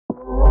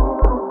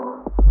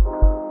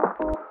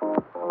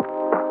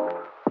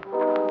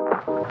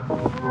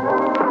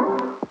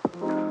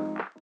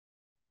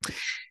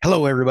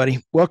Hello,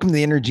 everybody. Welcome to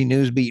the Energy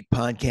News Beat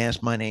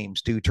podcast. My name's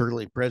Stu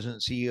Turley,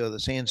 President and CEO of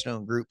the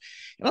Sandstone Group.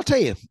 And I'll tell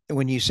you,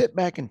 when you sit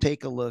back and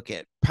take a look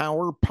at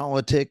power,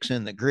 politics,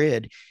 and the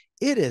grid,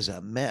 it is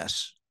a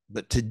mess.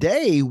 But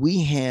today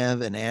we have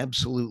an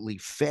absolutely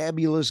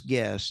fabulous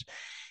guest.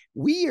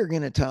 We are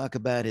going to talk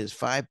about his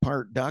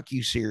 5-part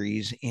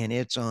docuseries, and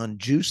it's on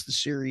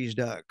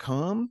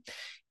juicetheseries.com.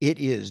 It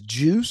is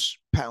Juice,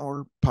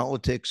 Power,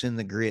 Politics, and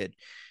the Grid.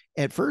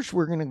 At first,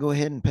 we're going to go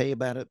ahead and play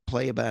about a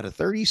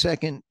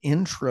 30-second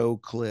intro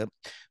clip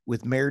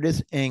with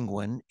Meredith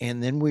Angwin,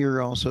 and then we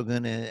are also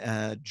going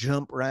to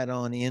jump right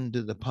on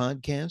into the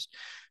podcast.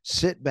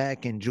 Sit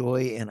back,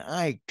 enjoy, and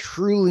I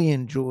truly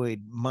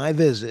enjoyed my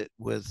visit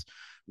with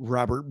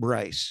Robert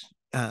Bryce.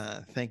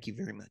 Thank you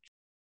very much.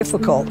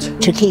 Difficult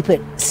to keep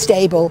it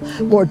stable,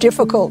 more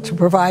difficult to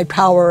provide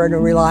power in a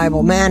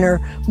reliable manner,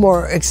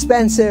 more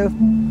expensive,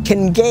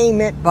 can game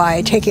it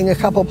by taking a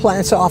couple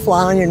plants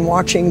offline and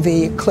watching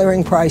the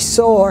clearing price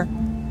soar.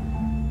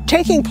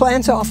 Taking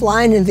plants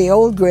offline in the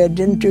old grid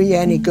didn't do you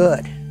any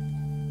good.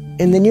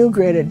 In the new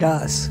grid, it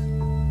does.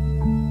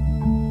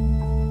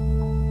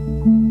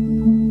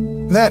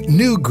 That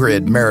new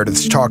grid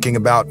Meredith's talking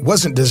about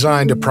wasn't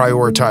designed to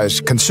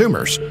prioritize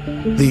consumers.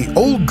 The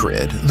old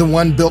grid, the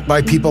one built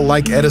by people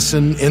like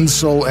Edison,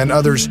 Insull, and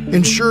others,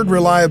 ensured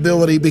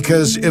reliability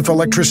because if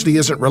electricity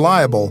isn't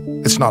reliable,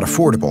 it's not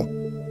affordable.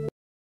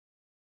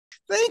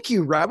 Thank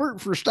you,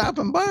 Robert, for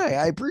stopping by.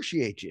 I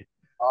appreciate you.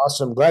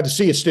 Awesome. Glad to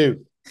see you,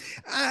 Stu.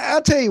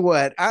 I'll tell you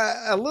what,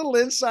 a little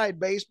inside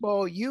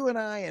baseball. You and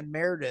I and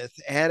Meredith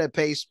had another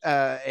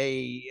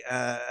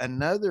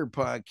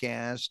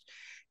podcast.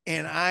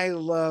 And I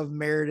love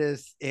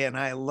Meredith, and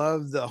I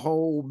love the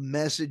whole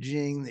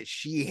messaging that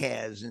she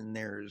has in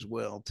there as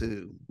well,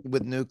 too,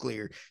 with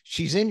nuclear.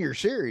 She's in your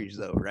series,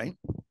 though, right?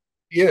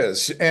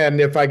 Yes.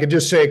 And if I could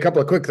just say a couple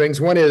of quick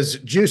things. One is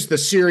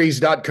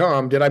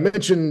juicetheseries.com. Did I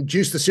mention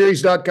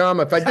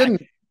juicetheseries.com? If I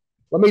didn't,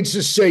 let me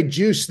just say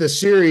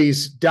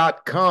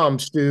juicetheseries.com,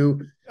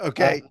 Stu.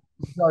 Okay.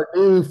 Our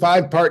new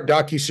 5-part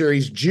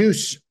docuseries,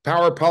 Juice,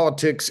 Power,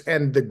 Politics,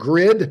 and the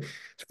Grid.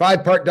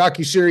 5-part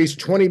docuseries,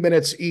 20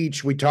 minutes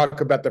each. We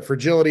talk about the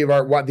fragility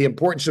of the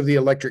importance of the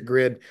electric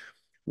grid,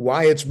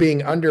 why it's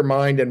being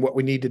undermined, and what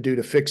we need to do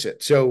to fix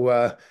it.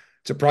 So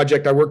it's a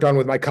project I worked on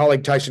with my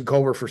colleague Tyson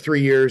Culver for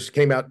 3 years.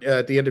 Came out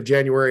at the end of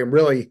January. I'm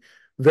really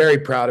very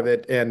proud of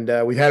it, and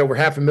we've had over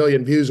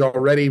 500,000 views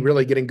already.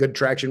 Really getting good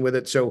traction with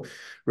it. So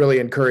really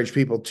encourage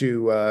people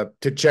to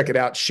check it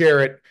out, share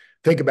it,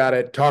 think about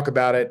it, talk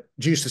about it.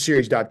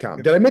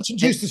 Juicetheseries.com. Did I mention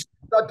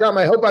juicetheseries.com?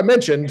 I hope I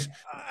mentioned.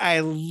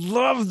 I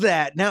love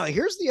that. Now,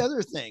 here's the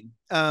other thing.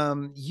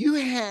 You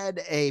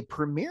had a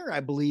premiere, I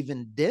believe,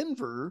 in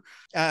Denver.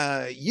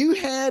 You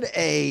had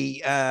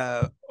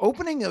a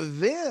opening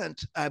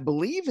event, I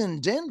believe,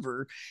 in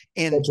Denver,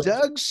 and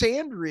Doug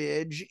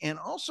Sandridge and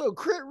also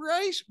Chris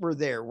Rice were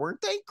there,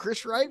 weren't they?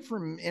 Chris Wright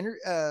from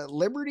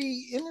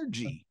Liberty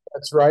Energy.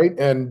 That's right.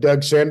 And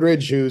Doug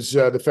Sandridge, who's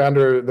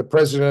the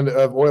president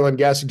of Oil and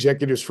Gas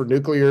Executives for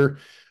Nuclear.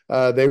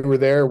 They were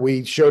there.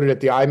 We showed it at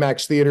the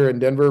IMAX Theater in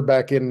Denver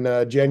back in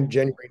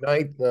January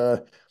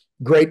 9th.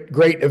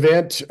 Great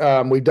event.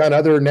 We've done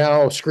other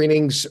now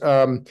screenings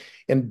in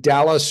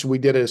Dallas. We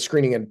did a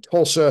screening in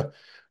Tulsa.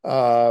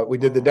 We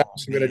did the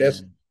Dallas event at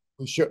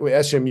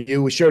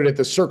SMU. We showed it at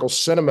the Circle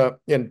Cinema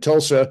in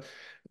Tulsa,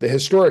 the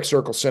historic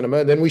Circle Cinema.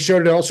 And then we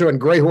showed it also in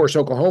Gray Horse,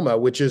 Oklahoma,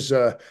 which is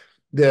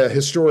the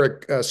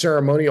historic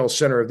ceremonial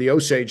center of the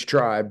Osage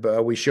tribe.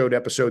 We showed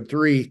episode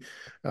 3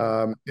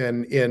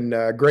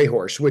 in Gray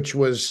Horse, which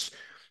was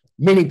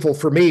meaningful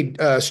for me,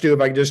 Stu.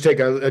 If I can just take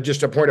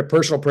just a point of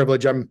personal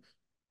privilege,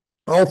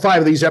 all 5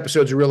 of these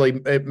episodes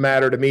really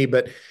matter to me,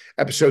 but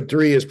episode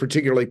 3 is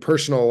particularly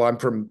personal. I'm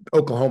from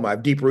Oklahoma. I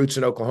have deep roots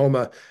in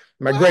Oklahoma.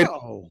 My great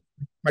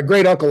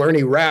uncle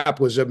Ernie Rapp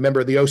was a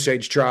member of the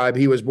Osage tribe.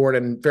 He was born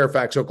in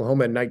Fairfax,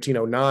 Oklahoma in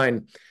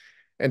 1909.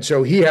 And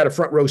so he had a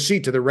front row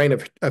seat to the reign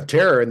of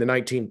terror in the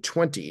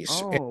 1920s.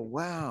 Oh,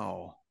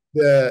 wow.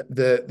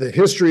 The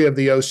history of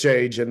the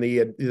Osage and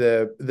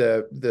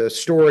the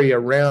story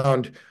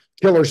around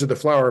Killers of the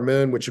Flower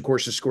Moon, which of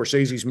course is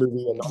Scorsese's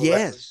movie. And all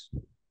yes.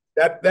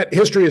 That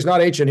history is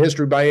not ancient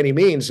history by any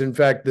means. In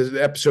fact, the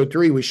episode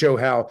 3, we show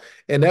how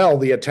Enel,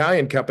 the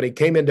Italian company,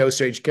 came into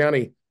Osage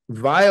County,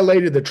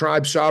 violated the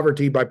tribe's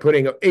sovereignty by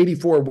putting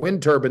 84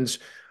 wind turbines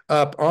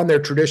up on their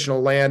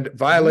traditional land,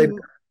 violated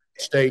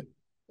the state.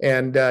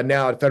 And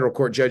now a federal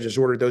court judge has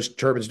ordered those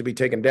turbines to be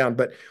taken down.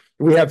 But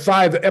we have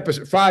 5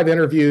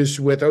 interviews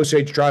with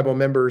Osage tribal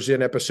members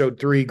in episode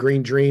 3,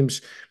 Green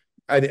Dreams.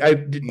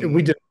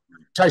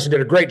 Tyson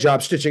did a great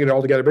job stitching it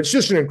all together, but it's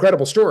just an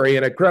incredible story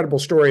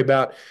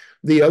about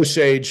the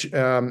Osage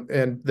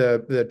and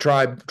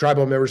the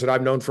tribal members that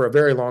I've known for a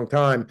very long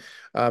time.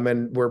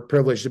 And we're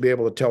privileged to be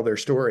able to tell their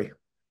story.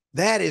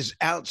 That is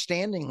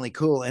outstandingly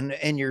cool.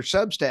 And your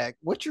Substack,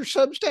 what's your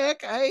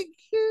Substack?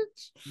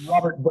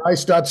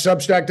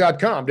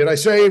 RobertBryce.substack.com. Did I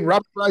say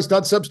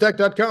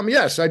RobertBryce.substack.com?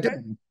 Yes, I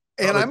did.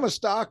 And I'm a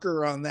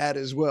stalker on that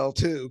as well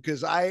too,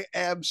 because I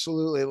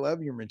absolutely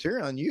love your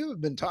material. And you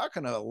have been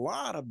talking a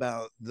lot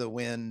about the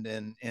wind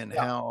and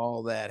how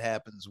all that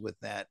happens with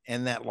that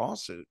and that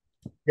lawsuit.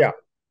 Yeah.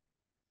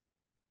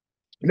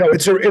 No,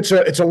 it's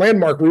a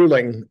landmark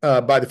ruling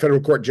by the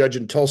federal court judge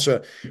in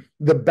Tulsa.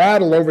 The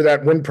battle over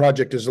that wind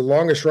project is the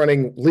longest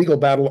running legal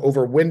battle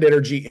over wind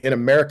energy in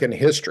American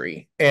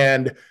history,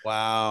 and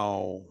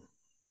wow,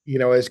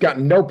 it's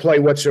gotten no play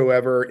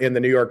whatsoever in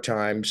the New York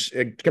Times.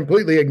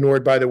 Completely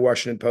ignored by the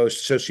Washington Post,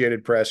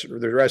 Associated Press, or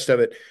the rest of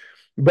it.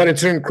 But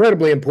it's an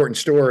incredibly important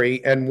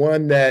story, and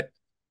one that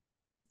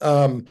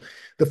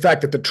the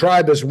fact that the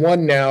tribe has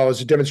won now is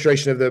a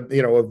demonstration of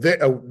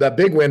the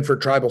big win for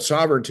tribal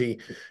sovereignty,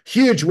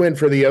 huge win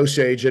for the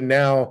Osage, and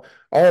now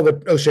all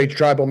the Osage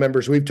tribal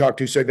members we've talked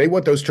to say they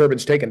want those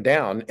turbines taken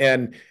down,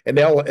 and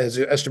Enel has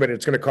estimated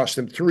it's going to cost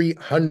them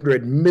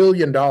 $300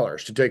 million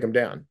to take them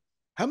down.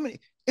 How many?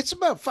 It's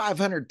about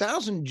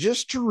 500,000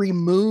 just to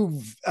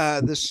remove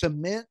the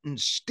cement and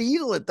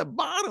steel at the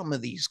bottom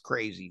of these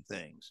crazy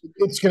things.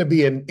 It's going to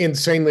be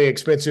insanely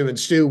expensive. And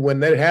Stu, when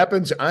that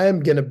happens, I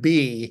am going to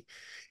be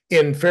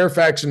in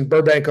Fairfax and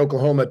Burbank,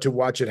 Oklahoma, to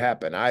watch it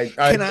happen. I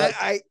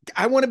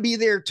want to be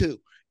there too,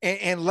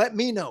 and let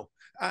me know.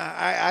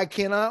 I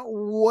cannot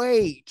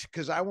wait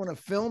because I want to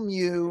film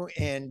you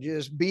and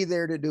just be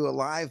there to do a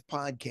live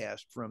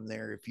podcast from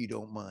there, if you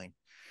don't mind.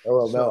 Oh,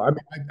 well, no, I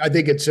mean, I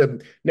think it's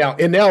now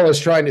Enel is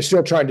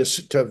still trying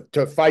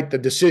to fight the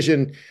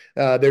decision.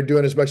 They're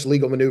doing as much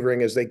legal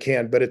maneuvering as they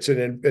can, but it's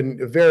a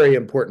very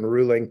important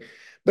ruling.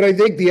 But I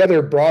think the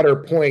other broader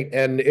point,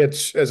 and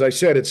it's, as I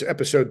said, it's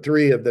episode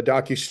 3 of the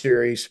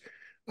docuseries.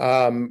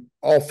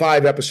 All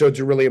 5 episodes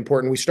are really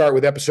important. We start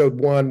with episode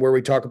 1, where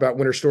we talk about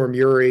Winter Storm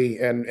Uri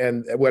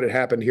and what had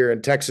happened here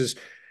in Texas.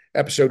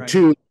 Episode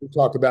 2, we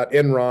talk about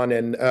Enron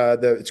and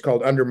it's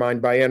called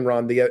Undermined by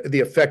Enron, the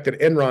effect that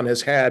Enron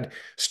has had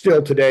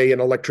still today in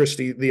the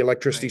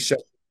electricity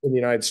sector in the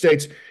United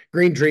States.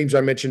 Green Dreams,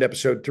 I mentioned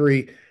episode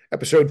 3.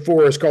 Episode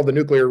 4 is called The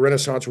Nuclear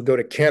Renaissance. We'll go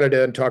to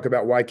Canada and talk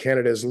about why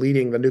Canada is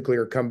leading the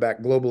nuclear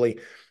comeback globally.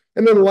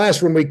 And then the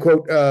last one we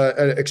quote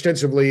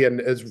extensively and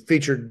is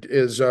featured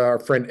is our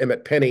friend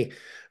Emmett Penny,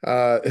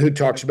 who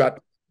talks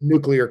about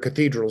nuclear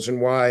cathedrals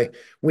and why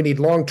we need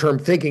long-term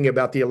thinking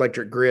about the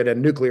electric grid, and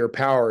nuclear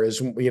power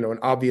is, an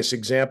obvious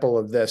example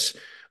of this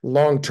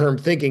long-term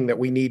thinking that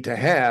we need to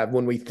have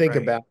when we think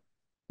about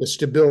the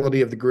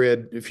stability of the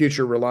grid,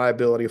 future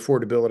reliability,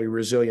 affordability,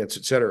 resilience,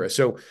 et cetera.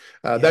 So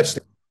that's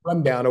the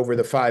rundown over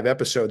the 5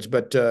 episodes,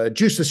 but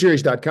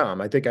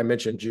juicetheseries.com. I think I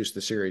mentioned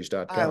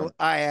juicetheseries.com.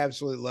 I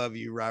absolutely love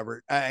you,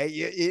 Robert.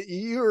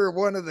 You're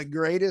one of the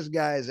greatest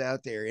guys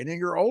out there. And in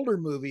your older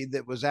movie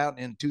that was out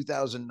in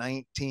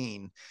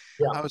 2019,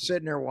 I was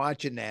sitting there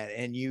watching that,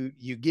 and you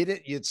get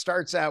it. It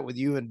starts out with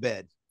you in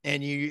bed,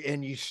 and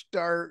you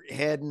start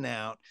heading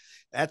out.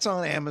 That's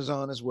on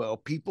Amazon as well.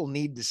 People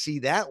need to see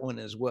that one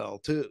as well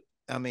too.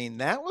 I mean,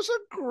 that was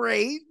a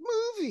great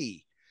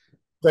movie.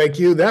 Thank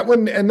you. That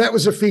one, and that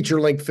was a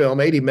feature-length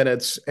film, 80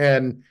 minutes.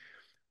 And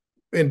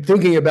in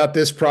thinking about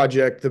this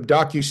project, the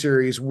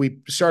docuseries, we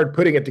started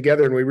putting it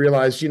together, and we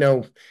realized, we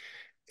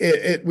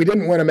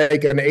didn't want to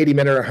make an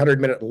 80-minute or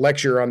 100-minute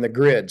lecture on the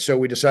grid. So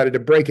we decided to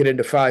break it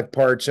into 5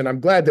 parts. And I'm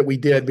glad that we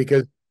did,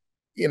 because,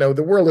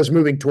 the world is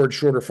moving towards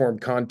shorter form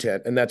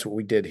content, and that's what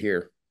we did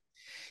here.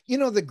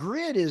 The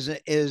grid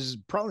is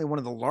probably one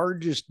of the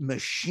largest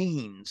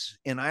machines,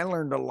 and I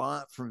learned a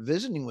lot from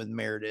visiting with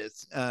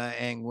Meredith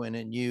Angwin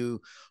and you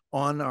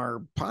on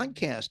our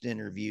podcast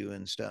interview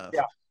and stuff.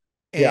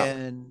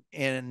 And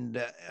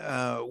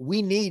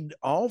we need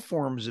all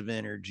forms of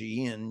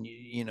energy. And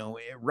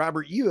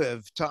Robert, you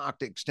have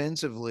talked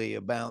extensively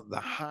about the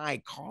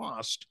high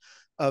cost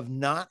of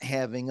not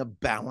having a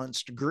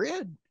balanced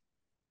grid.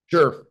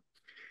 Sure.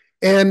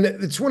 And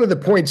it's one of the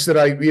points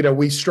that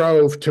we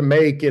strove to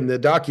make in the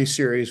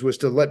docuseries, was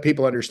to let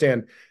people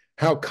understand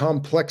how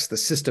complex the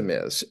system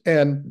is.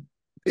 And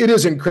it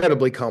is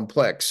incredibly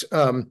complex.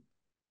 In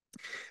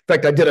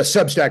fact, I did a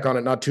Substack on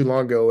it not too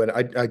long ago, and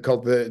I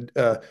called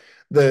the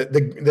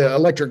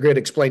electric grid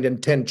explained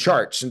in 10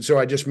 charts. And so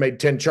I just made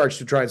 10 charts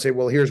to try and say,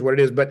 well, here's what it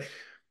is. But if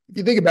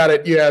you think about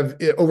it, you have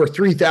over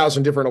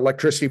 3,000 different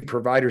electricity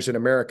providers in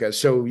America.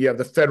 So you have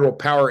the federal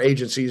power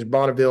agencies,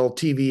 Bonneville,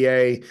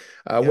 TVA,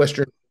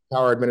 Western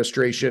Power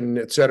Administration,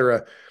 et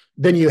cetera.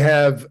 Then you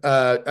have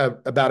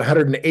about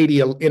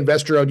 180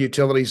 investor-owned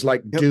utilities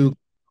like Duke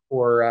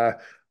or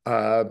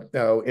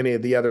any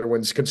of the other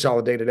ones,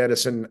 Consolidated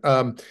Edison.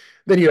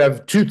 Then you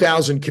have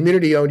 2,000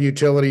 community-owned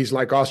utilities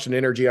like Austin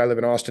Energy. I live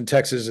in Austin,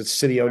 Texas. It's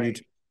city-owned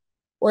utility.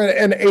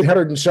 And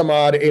 800 and some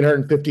odd,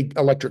 850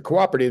 electric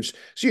cooperatives.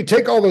 So you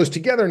take all those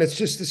together, and it's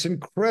just this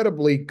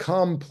incredibly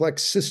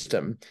complex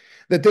system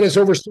that then is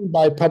overseen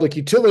by public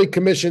utility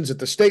commissions at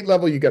the state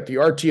level. You got the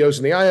RTOs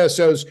and the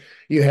ISOs.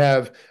 You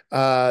have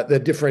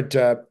the different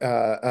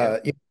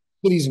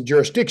cities and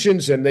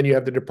jurisdictions, and then you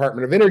have the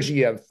Department of Energy.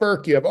 You have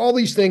FERC. You have all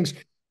these things,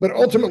 but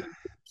ultimately,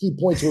 key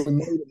points we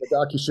made in the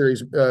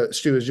docuseries,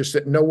 Stu, is just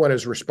that no one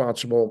is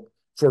responsible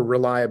for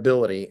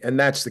reliability, and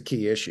that's the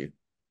key issue.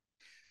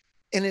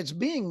 And it's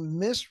being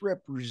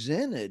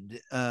misrepresented.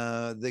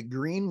 The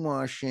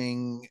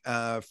greenwashing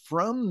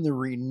from the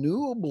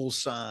renewable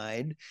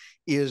side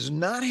is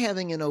not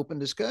having an open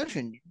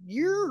discussion.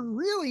 You're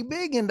really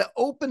big into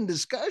open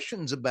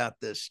discussions about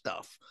this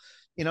stuff.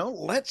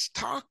 Let's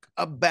talk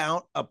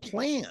about a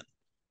plan,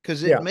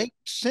 because it makes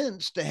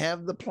sense to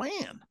have the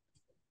plan.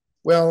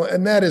 Well,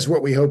 and that is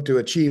what we hope to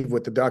achieve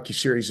with the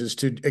docuseries, is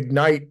to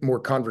ignite more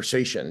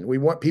conversation. We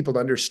want people to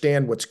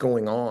understand what's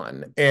going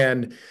on,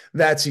 and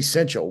that's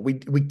essential. We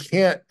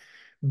can't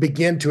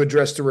begin to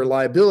address the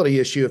reliability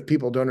issue if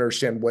people don't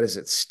understand what is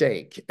at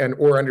stake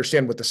or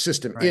understand what the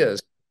system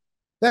is.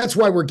 That's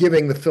why we're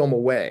giving the film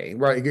away,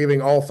 right?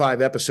 Giving all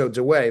 5 episodes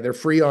away. They're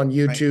free on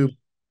YouTube. Right.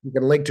 You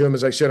can link to them,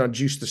 as I said, on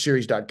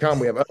juicetheseries.com.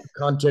 We have other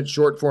content,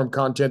 short form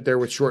content there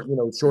with shorter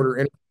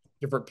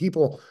different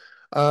people.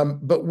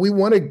 But we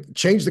want to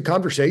change the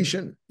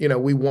conversation.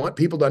 We want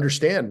people to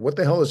understand what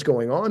the hell is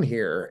going on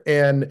here.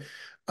 And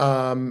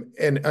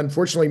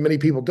unfortunately, many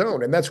people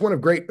don't. And that's one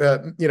of great,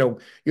 you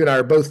and I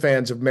are both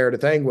fans of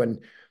Meredith Angwin,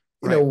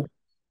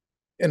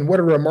 and what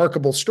a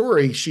remarkable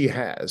story she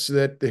has,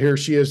 that here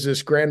she is,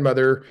 this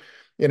grandmother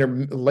in her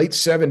late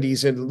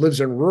 70s and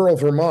lives in rural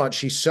Vermont.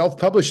 She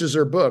self-publishes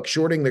her book,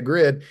 Shorting the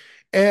Grid.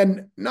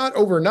 And not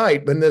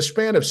overnight, but in the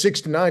span of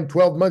 6 to 9,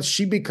 12 months,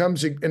 she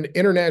becomes an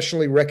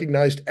internationally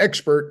recognized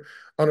expert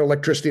on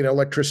electricity and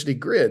electricity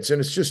grids. And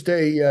it's just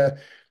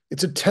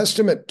it's a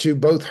testament to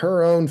both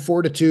her own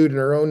fortitude and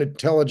her own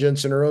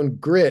intelligence and her own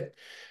grit,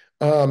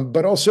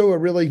 but also a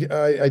really,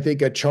 I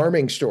think, a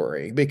charming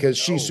story, because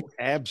she's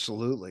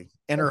absolutely.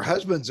 And her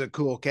husband's a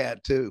cool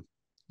cat too.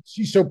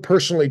 She's so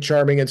personally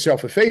charming and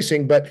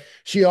self-effacing, but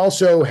she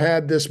also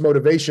had this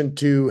motivation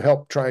to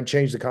help try and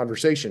change the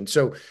conversation.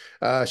 So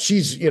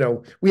she's,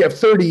 we have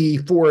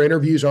 34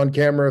 interviews on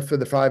camera for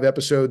the 5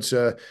 episodes.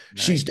 Nice.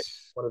 She's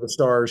one of the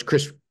stars.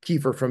 Chris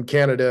Kiefer from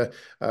Canada,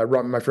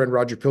 my friend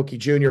Roger Pilkey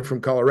Jr.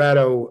 from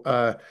Colorado,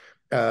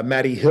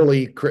 Maddie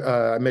Hilly,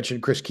 I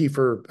mentioned Chris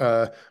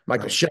Kiefer,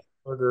 Michael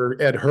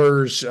Schellenberger, Ed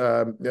Hers,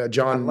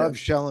 John. I love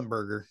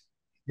Schellenberger.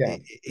 Yeah,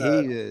 he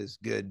is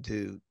good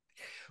too.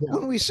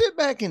 When we sit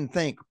back and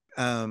think,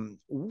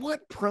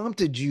 what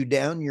prompted you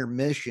down your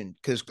mission?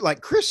 Because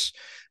like Chris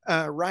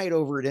Wright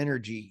over at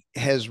Energy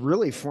has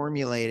really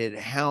formulated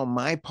how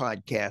my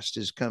podcast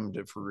has come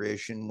to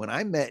fruition. When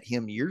I met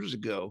him years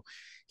ago,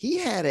 he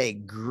had a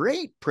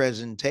great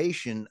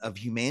presentation of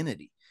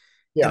humanity.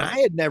 Yeah. And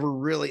I had never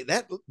really,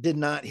 that did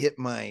not hit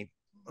my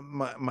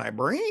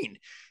brain.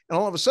 And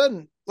all of a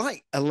sudden,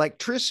 like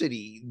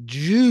electricity,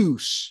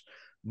 juice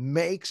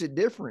makes a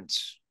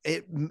difference.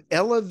 It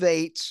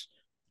elevates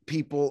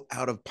people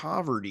out of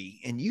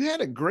poverty. And you had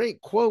a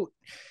great quote,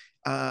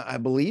 I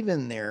believe,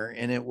 in there,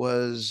 and it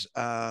was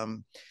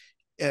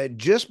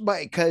just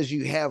because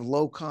you have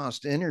low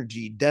cost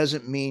energy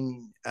doesn't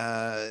mean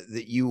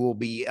that you will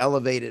be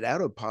elevated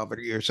out of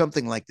poverty, or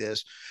something like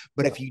this.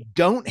 But if you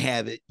don't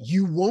have it,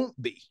 you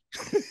won't be.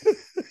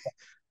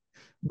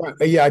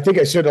 Yeah, I think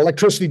I said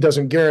electricity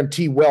doesn't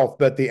guarantee wealth,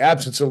 but the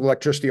absence of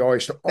electricity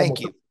always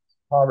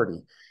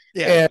poverty.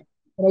 Yeah. And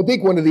I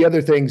think one of the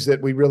other things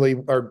that we really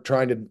are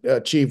trying to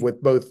achieve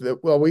with both,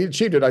 we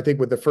achieved it, I think,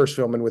 with the first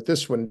film and with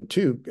this one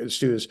too,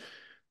 Stu, is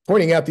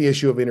pointing out the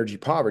issue of energy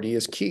poverty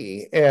is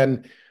key.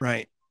 And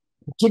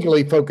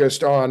particularly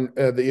focused on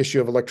the issue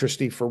of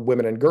electricity for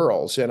women and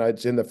girls. And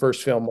it's in the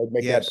first film, I'd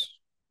make that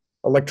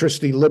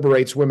electricity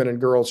liberates women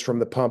and girls from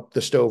the pump,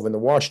 the stove, and the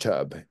wash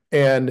tub.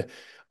 And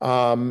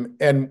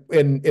in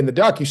the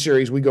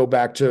docuseries, we go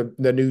back to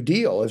the New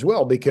Deal as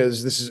well,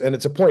 because this is, and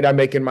it's a point I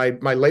make in my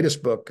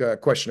latest book,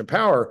 Question of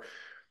Power.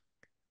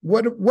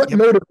 What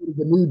motivated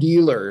the New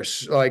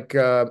Dealers like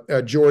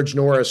George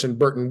Norris and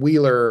Burton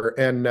Wheeler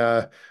and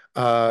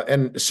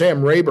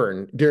Sam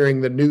Rayburn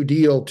during the New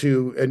Deal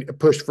to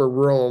push for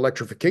rural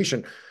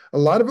electrification? A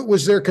lot of it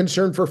was their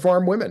concern for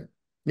farm women.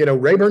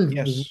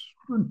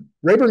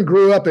 Rayburn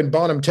grew up in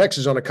Bonham,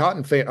 Texas, on a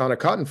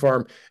cotton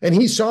farm, and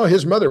he saw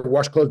his mother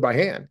wash clothes by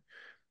hand,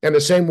 and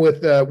the same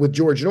with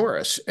George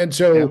Norris. And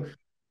so,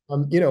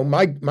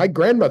 my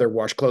grandmother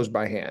washed clothes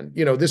by hand.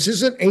 This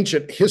isn't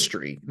ancient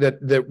history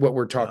that what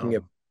we're talking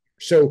about.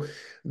 So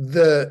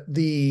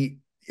the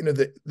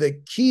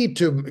key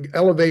to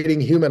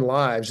elevating human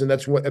lives, and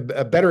that's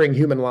what bettering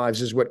human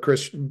lives, is what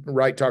Chris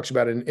Wright talks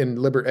about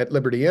at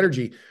Liberty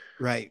Energy.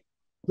 Right.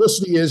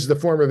 Electricity is the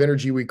form of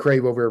energy we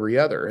crave over every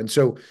other. And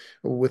so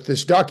with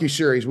this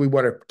docuseries, we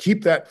want to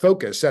keep that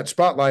focus, that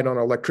spotlight on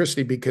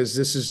electricity, because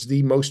this is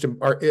the most,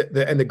 and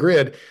the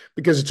grid,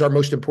 because it's our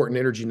most important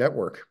energy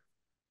network.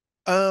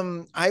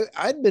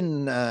 I'd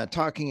been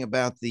talking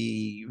about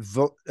the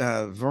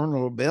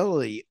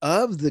vulnerability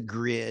of the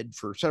grid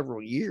for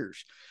several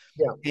years.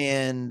 Yeah.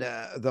 And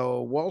the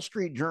Wall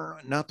Street Journal,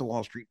 not the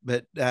Wall Street,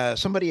 but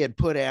somebody had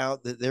put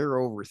out that there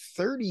are over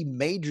 30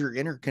 major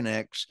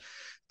interconnects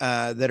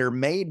that are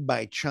made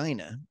by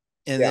China.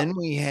 And then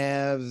we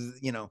have,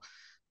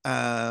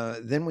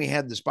 Then we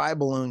had the spy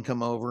balloon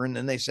come over, and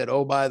then they said,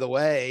 "Oh, by the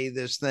way,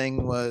 this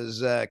thing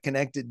was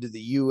connected to the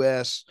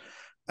U.S.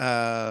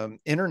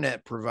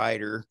 Internet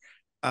provider."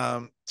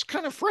 It's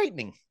kind of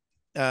frightening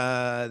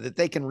that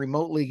they can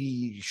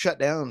remotely shut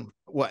down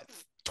what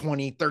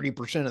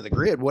 20-30% of the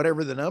grid,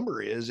 whatever the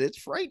number is. It's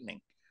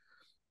frightening.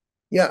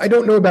 Yeah, I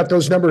don't know about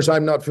those numbers.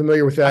 I'm not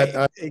familiar with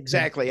that.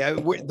 Exactly.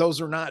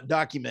 Those are not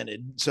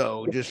documented,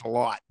 so just a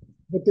lot.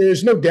 But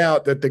there's no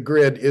doubt that the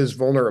grid is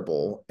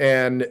vulnerable,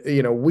 and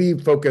we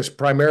focus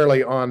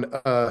primarily on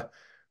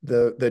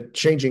the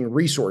changing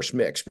resource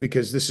mix,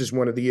 because this is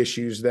one of the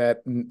issues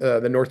that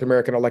the North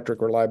American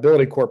Electric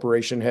Reliability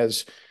Corporation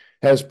has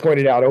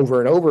pointed out over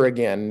and over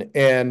again.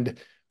 And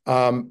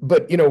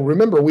but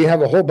remember, we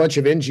have a whole bunch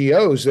of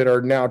NGOs that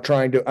are now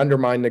trying to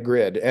undermine the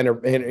grid, and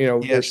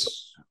Yes.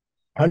 there's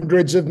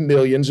hundreds of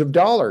millions of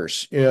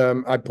dollars.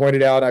 I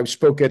pointed out, I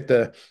spoke at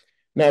the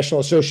National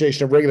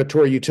Association of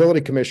Regulatory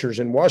Utility Commissioners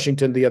in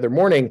Washington the other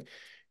morning,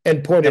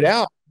 and pointed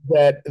out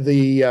that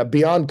the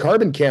Beyond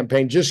Carbon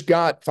campaign just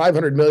got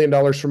 $500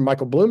 million from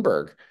Michael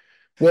Bloomberg.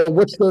 Well,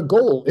 what's the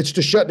goal? It's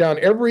to shut down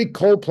every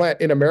coal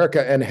plant in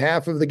America and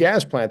half of the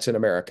gas plants in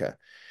America.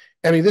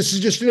 I mean, this is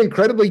just an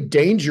incredibly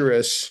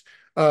dangerous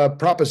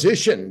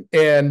proposition.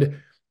 And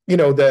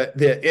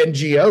the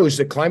NGOs,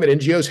 the climate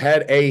NGOs,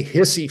 had a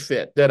hissy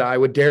fit that I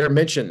would dare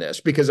mention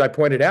this, because I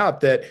pointed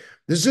out that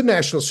this is a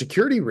national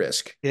security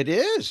risk. It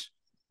is.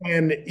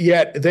 And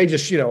yet they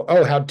just,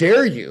 oh, how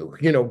dare you,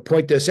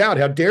 point this out?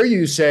 How dare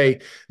you say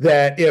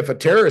that if a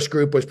terrorist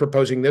group was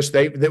proposing this,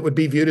 that would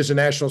be viewed as a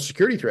national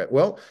security threat?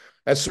 Well,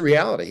 that's the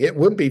reality. It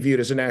wouldn't be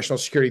viewed as a national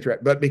security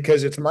threat, but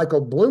because it's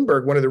Michael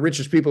Bloomberg, one of the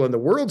richest people in the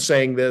world,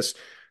 saying this,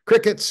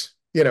 crickets.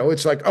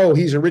 It's like, oh,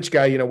 he's a rich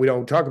guy. We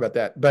don't talk about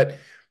that. But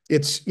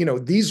it's,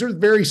 these are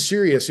very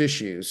serious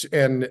issues.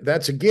 And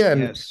that's,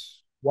 again,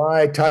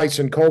 why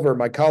Tyson Culver,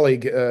 my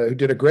colleague, who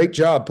did a great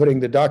job putting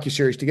the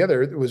docuseries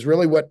together, it was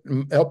really what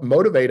helped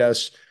motivate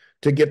us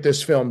to get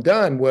this film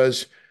done.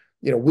 Was,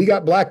 we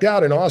got blacked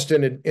out in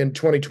Austin in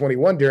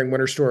 2021 during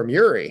Winter Storm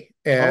Uri.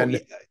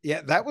 And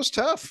yeah, that was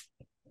tough.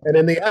 And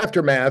in the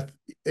aftermath,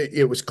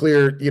 it was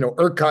clear,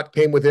 ERCOT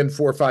came within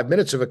 4 or 5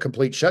 minutes of a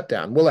complete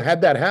shutdown. Well, had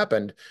that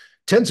happened,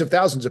 tens of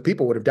thousands of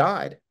people would have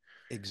died.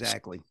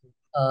 Exactly.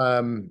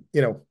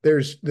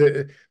 There's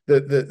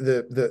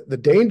the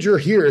danger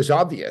here is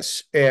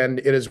obvious, and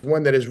it is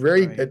one that is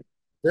very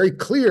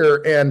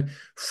clear. And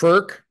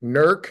FERC,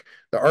 NERC,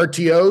 the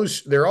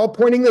RTOs, they're all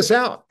pointing this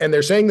out, and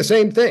they're saying the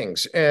same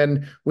things,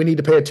 and we need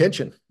to pay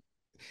attention.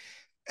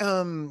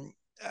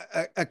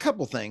 A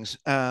couple things.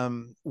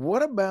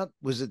 What about,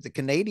 was it the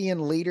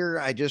Canadian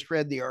leader I just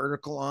read the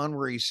article on,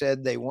 where he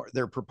said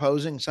they're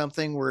proposing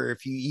something where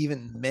if you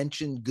even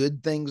mention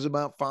good things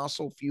about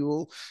fossil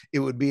fuel, it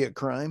would be a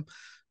crime?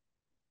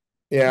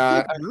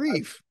 Yeah,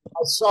 I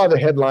saw the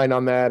headline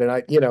on that,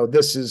 and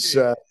this is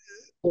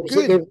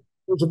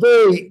there's a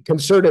very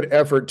concerted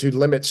effort to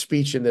limit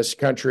speech in this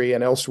country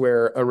and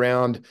elsewhere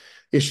around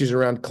issues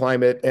around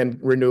climate and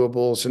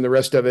renewables and the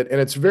rest of it, and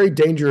it's a very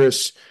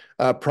dangerous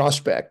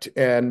prospect.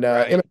 And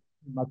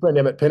my friend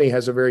Emmett Penny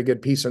has a very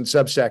good piece on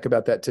Substack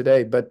about that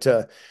today. But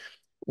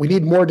we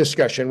need more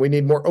discussion. We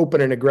need more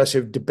open and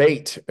aggressive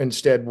debate.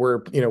 Instead,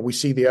 where we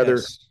see the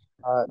other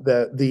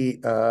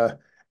the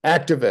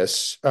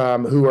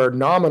activists who are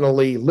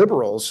nominally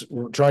liberals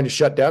trying to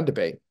shut down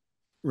debate.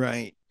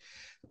 Right.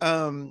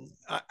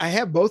 I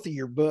have both of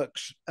your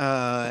books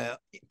at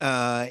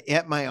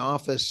my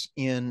office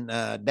in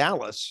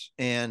Dallas,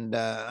 and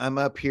I'm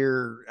up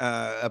here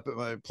up at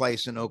my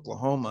place in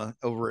Oklahoma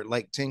over at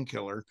Lake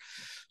Tenkiller.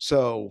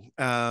 So,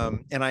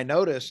 and I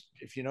noticed,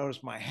 if you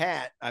notice my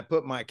hat, I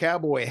put my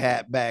cowboy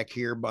hat back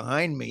here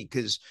behind me,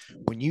 because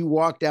when you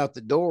walked out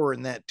the door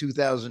in that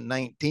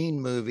 2019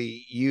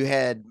 movie, you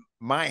had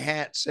my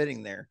hat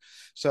sitting there.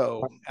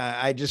 So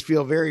I just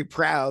feel very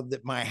proud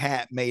that my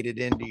hat made it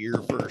into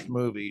your first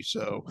movie.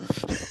 So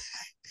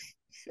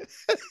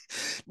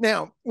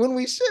now, when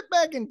we sit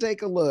back and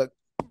take a look,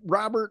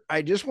 Robert,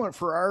 I just want,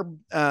 for our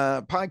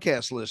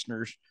podcast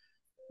listeners,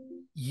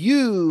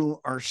 you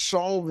are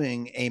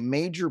solving a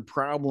major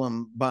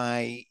problem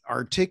by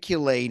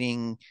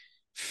articulating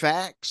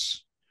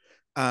facts,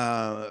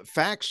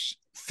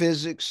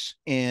 physics,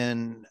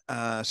 and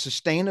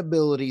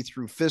sustainability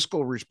through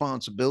fiscal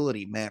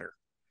responsibility matter.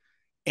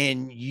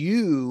 And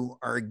you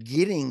are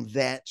getting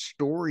that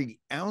story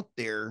out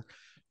there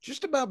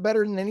just about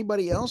better than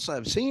anybody else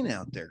I've seen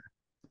out there.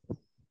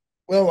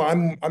 Well,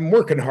 I'm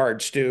working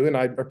hard, Stu, and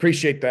I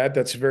appreciate that.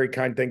 That's a very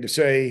kind thing to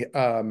say.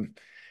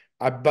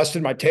 I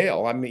busted my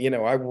tail.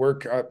 I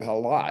work a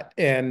lot,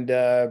 and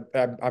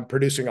I'm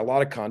producing a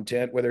lot of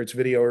content, whether it's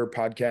video or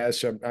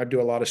podcasts. I do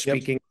a lot of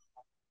speaking.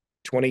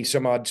 20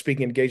 some odd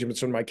speaking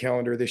engagements on my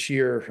calendar this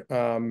year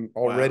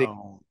already.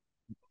 Wow.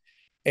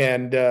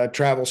 And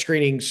travel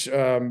screenings,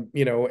 and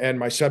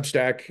my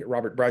Substack,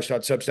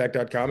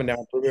 robertbryce.substack.com, and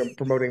now I'm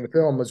promoting the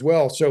film as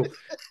well. So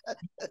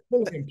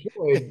fully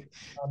employed,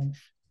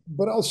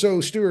 but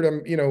also, Stuart,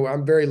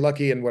 I'm very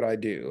lucky in what I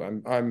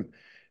do.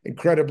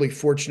 incredibly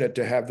fortunate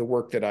to have the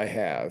work that I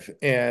have.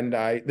 And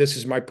this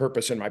is my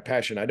purpose and my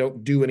passion. I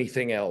don't do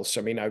anything else.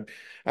 I mean, I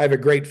have a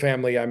great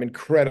family. I'm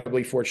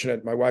incredibly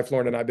fortunate. My wife,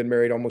 Lauren, and I've been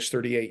married almost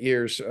 38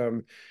 years.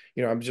 I'm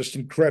just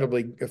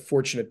incredibly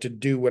fortunate to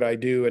do what I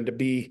do and to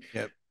be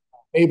Yep.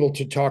 able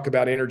to talk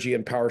about energy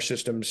and power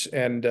systems.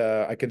 And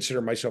I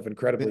consider myself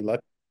incredibly But,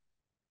 lucky.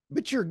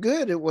 but you're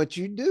good at what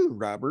you do,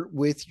 Robert,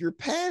 with your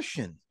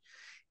passion.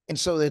 And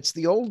so it's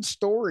the old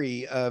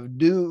story of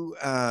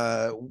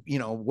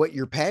what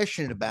you're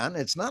passionate about,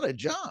 and it's not a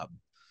job.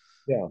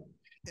 Yeah.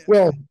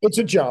 Well, it's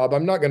a job.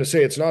 I'm not going to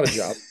say it's not a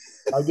job.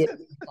 I get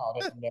on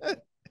it and kind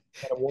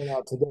of worn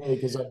out today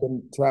because I've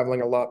been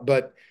traveling a lot.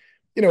 But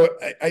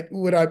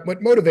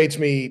what motivates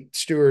me,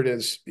 Stuart,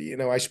 is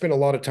I spend a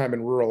lot of time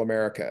in rural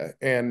America,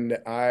 and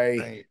I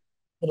Right.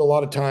 spend a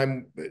lot of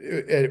time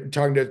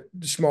talking to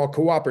small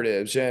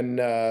cooperatives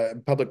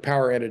and public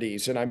power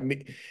entities, and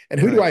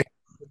Right.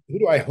 who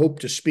do I hope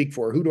to speak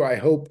for? Who do I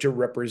hope to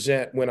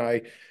represent when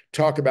I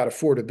talk about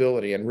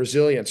affordability and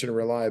resilience and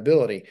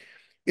reliability?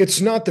 It's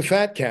not the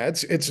fat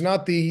cats. It's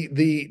not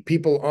the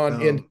people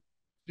in No.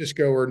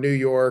 Francisco or New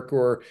York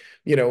or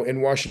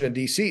in Washington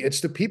D.C.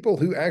 It's the people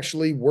who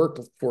actually work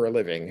for a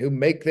living, who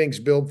make things,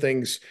 build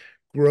things,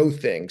 grow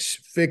things,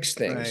 fix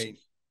things. Right.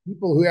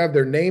 People who have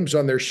their names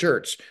on their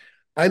shirts.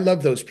 I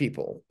love those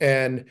people,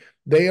 and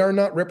they are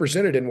not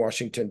represented in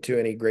Washington to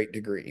any great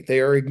degree. They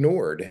are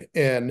ignored,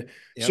 and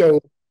Yep. so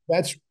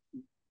that's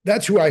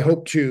that's who I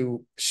hope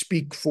to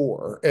speak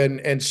for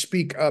and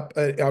speak up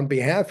on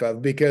behalf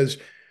of, because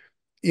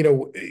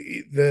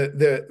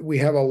the we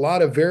have a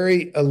lot of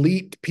very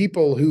elite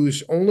people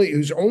whose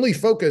only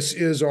focus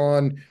is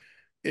on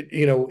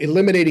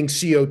eliminating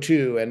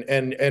CO2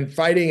 and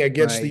fighting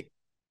against the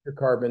Right.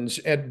 carbons,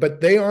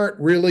 but they aren't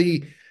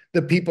really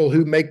the people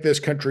who make this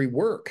country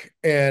work,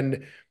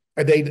 and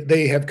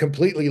they have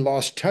completely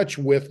lost touch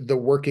with the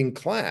working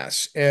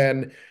class,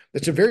 and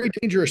it's a very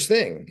dangerous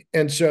thing.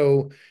 And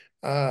so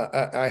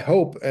I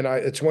hope, and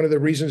it's one of the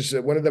reasons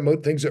that one of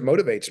the things that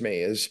motivates me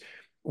is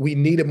we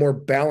need a more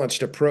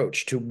balanced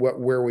approach to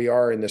where we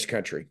are in this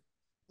country.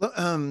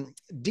 Well,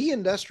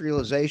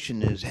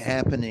 deindustrialization is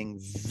happening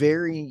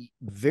very,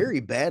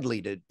 very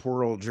badly to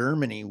poor old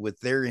Germany with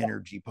their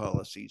energy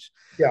policies.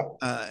 Yeah,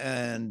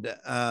 And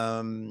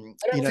I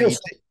don't feel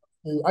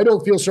I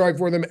don't feel sorry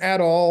for them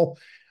at all.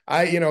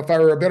 If I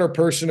were a better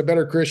person, a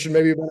better Christian,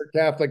 maybe a better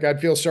Catholic,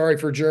 I'd feel sorry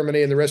for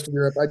Germany and the rest of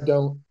Europe. I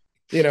don't.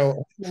 You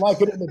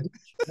like it in the ditch,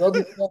 you drove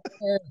yourself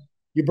there.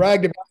 You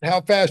bragged about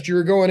how fast you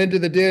were going into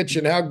the ditch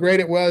and how great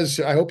it was.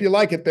 I hope you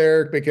like it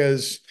there,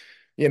 because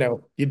you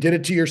did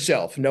it to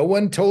yourself. No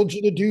one told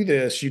you to do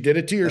this. You did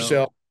it to no.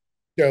 yourself.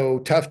 So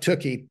tough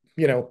tookie.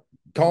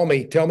 Call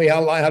me. Tell me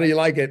how do you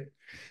like it?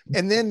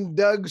 And then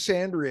Doug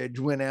Sandridge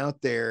went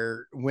out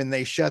there when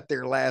they shut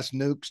their last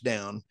nukes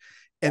down.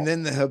 And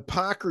then the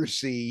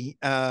hypocrisy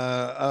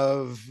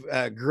of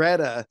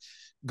Greta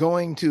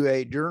going to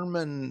a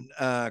German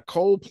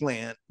coal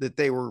plant that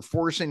they were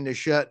forcing to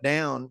shut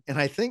down. And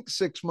I think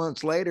 6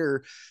 months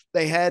later,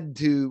 they had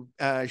to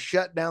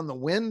shut down the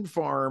wind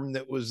farm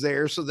that was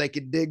there so they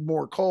could dig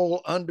more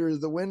coal under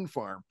the wind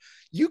farm.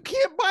 You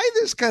can't buy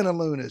this kind of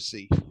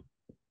lunacy.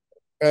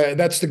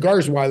 That's the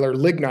Garzweiler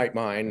lignite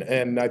mine,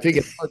 and I think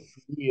it's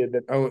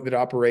that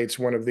operates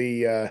one of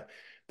the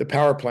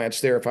power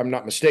plants there, if I'm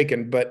not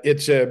mistaken. But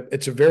it's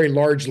a very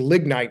large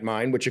lignite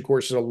mine, which of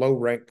course is a low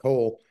rank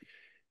coal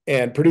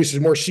and produces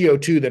more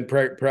CO2 than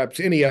perhaps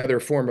any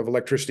other form of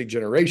electricity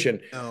generation.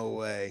 No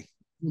way.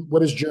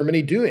 What is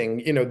Germany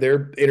doing?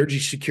 Their energy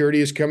security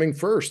is coming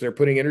first. They're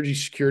putting energy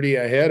security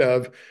ahead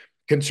of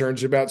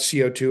concerns about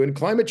CO2 and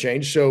climate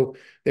change. So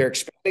they're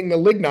expanding the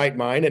lignite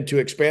mine. And to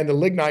expand the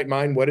lignite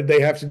mine, what did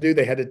they have to do?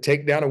 They had to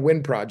take down a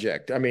wind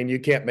project. I mean, you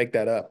can't make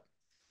that up.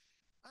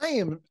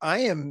 I'm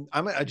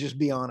gonna just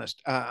be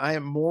honest. I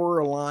am more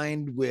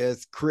aligned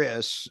with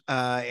Chris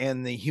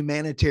and the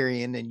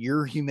humanitarian and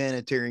your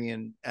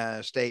humanitarian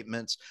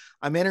statements.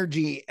 I'm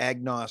energy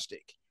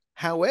agnostic.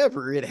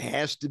 However, it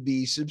has to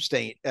be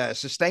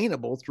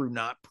sustainable through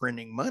not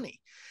printing money.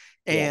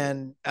 Yeah.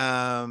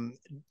 And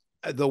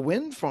the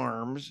wind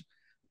farms,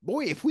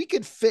 boy, if we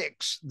could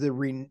fix the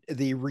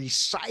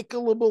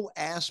recyclable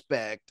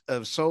aspect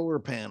of solar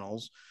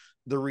panels,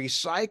 the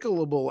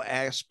recyclable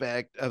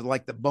aspect of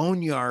like the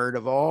boneyard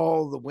of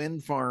all the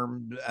wind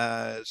farm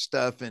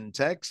stuff in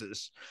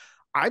Texas,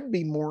 I'd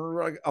be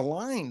more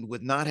aligned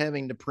with not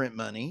having to print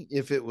money.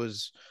 If it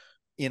was,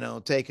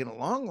 taken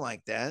along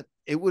like that,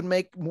 it would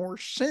make more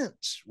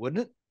sense,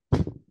 wouldn't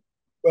it?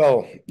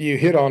 Well, you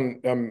hit on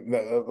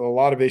a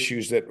lot of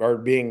issues that are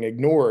being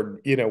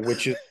ignored,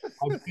 which is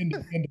I've been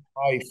into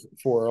life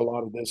for a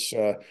lot of this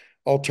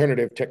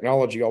alternative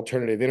technology,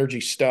 alternative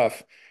energy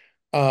stuff.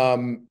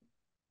 Um,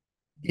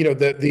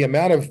 the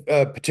amount of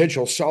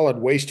potential solid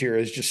waste here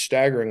is just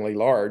staggeringly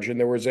large. And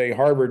there was a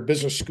Harvard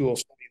Business School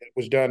study that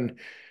was done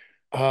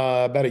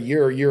about a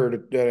year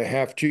and a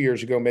half, 2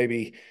 years ago,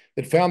 maybe,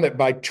 that found that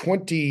by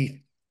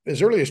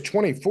as early as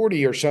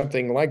 2040 or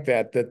something like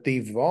that, that the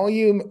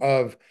volume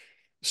of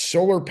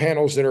solar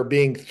panels that are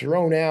being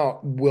thrown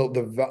out will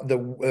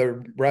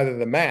rather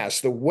the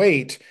mass, the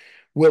weight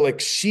will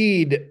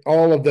exceed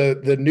all of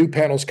the new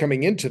panels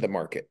coming into the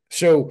market.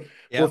 So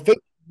we're Yep.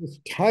 facing this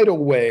tidal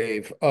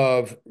wave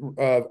of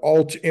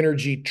alt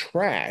energy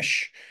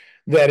trash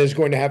that is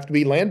going to have to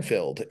be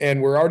landfilled.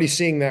 And we're already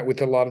seeing that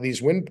with a lot of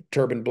these wind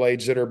turbine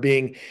blades that are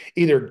being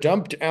either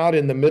dumped out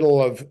in the middle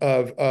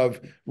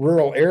of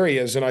rural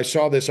areas. And I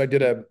saw this, I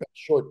did a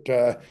short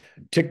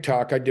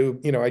TikTok. I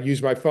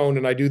use my phone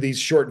and I do these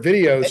short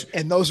videos.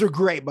 And those are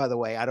great, by the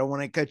way. I don't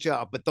want to cut you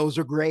off, but those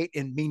are great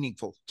and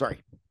meaningful. Sorry.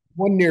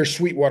 One near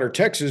Sweetwater,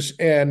 Texas,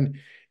 and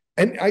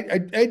I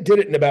did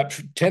it in about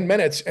 10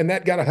 minutes, and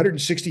that got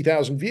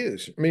 160,000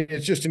 views. I mean,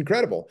 it's just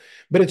incredible.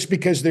 But it's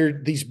because they're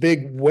these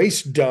big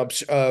waste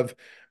dumps of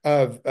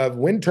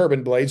wind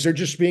turbine blades. They're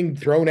just being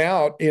thrown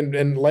out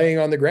and laying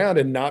on the ground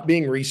and not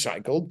being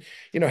recycled.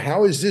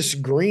 How is this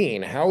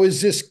green? How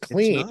is this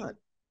clean? It's not.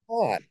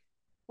 God.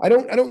 I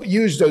don't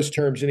use those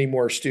terms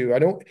anymore, Stu. I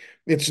don't,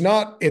 it's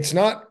not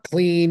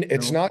clean,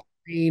 it's No. not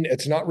green,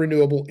 it's not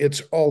renewable,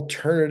 it's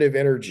alternative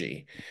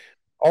energy.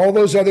 All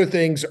those other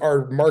things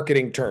are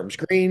marketing terms.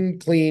 Green,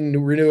 clean,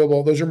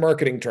 renewable, those are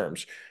marketing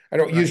terms. I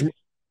don't use, Right.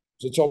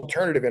 it's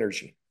alternative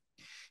energy.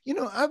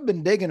 I've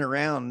been digging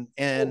around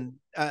and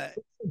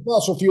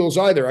Fossil fuels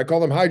either. I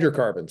call them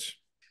hydrocarbons.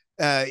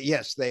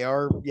 yes, they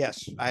are.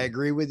 Yes, I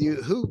agree with you.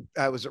 Who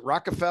was it,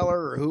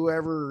 Rockefeller or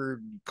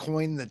whoever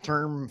coined the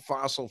term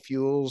fossil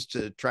fuels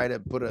to try to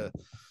put a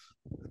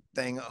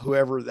thing,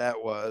 whoever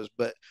that was.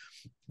 But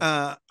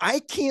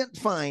I can't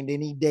find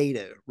any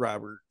data,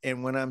 Robert.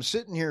 And when I'm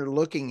sitting here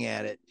looking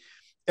at it,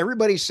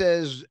 everybody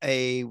says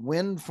a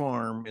wind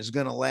farm is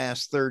going to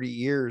last 30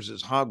 years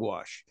as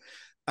hogwash.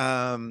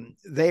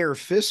 They are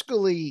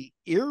fiscally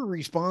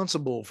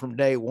irresponsible from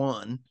day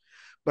one.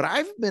 But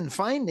I've been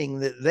finding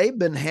that they've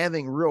been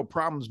having real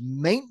problems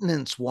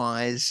maintenance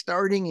wise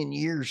starting in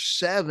year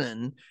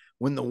 7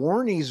 when the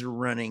warranties are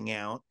running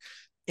out.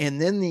 And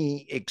then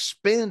the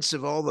expense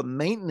of all the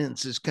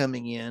maintenance is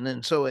coming in.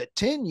 And so at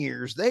 10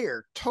 years, they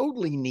are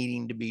totally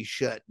needing to be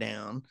shut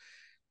down.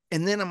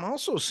 And then I'm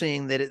also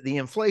seeing that at the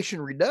Inflation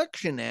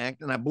Reduction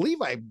Act, and I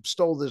believe I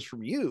stole this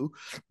from you,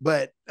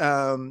 but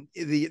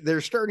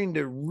they're starting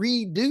to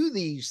redo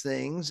these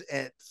things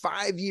at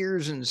 5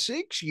 years and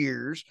 6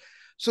 years.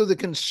 So the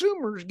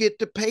consumers get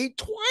to pay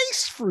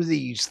twice for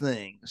these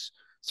things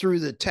through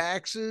the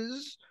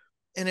taxes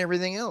and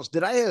everything else.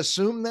 Did I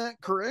assume that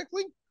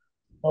correctly?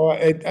 Oh,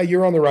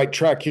 you're on the right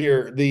track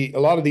here. A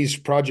lot of these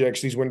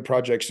projects, these wind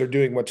projects, they're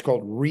doing what's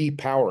called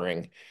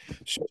repowering.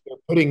 So they're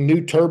putting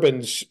new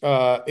turbines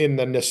in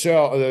the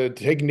nacelle,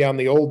 taking down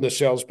the old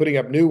nacelles, putting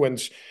up new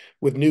ones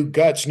with new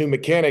guts, new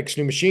mechanics,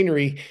 new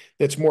machinery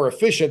that's more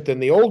efficient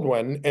than the old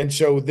one. And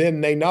so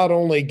then they not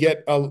only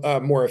get a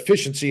more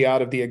efficiency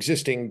out of the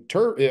existing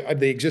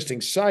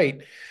site,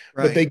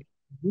 but Right. they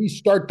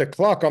restart the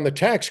clock on the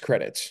tax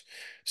credits.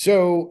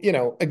 So,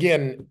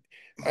 again,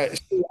 I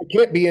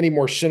can't be any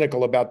more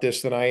cynical about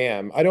this than I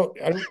am. A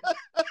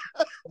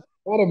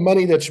lot of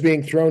money that's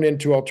being thrown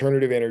into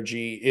alternative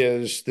energy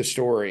is the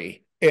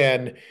story.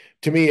 And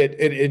to me, it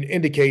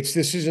indicates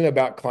this isn't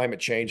about climate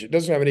change. It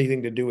doesn't have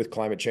anything to do with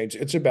climate change.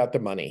 It's about the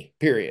money,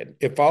 period.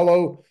 It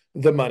follow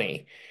the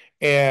money.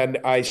 And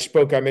I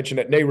mentioned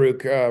at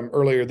NARUC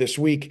earlier this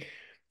week,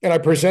 and I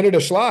presented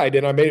a slide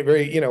and I made it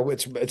very,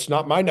 it's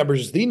not my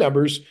numbers, it's the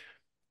numbers.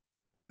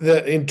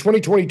 In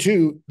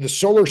 2022, the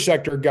solar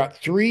sector got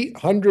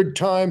 300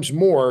 times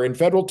more in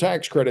federal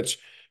tax credits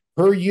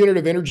per unit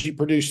of energy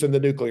produced than the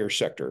nuclear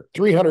sector.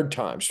 300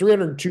 times,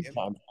 302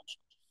 times,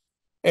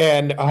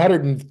 and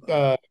 100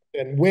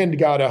 and wind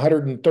got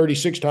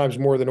 136 times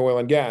more than oil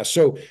and gas.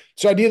 So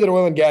this idea that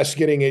oil and gas is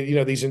getting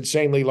these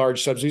insanely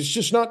large subsidies, it's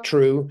just not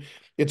true.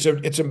 It's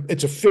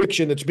a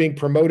fiction that's being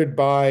promoted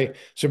by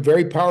some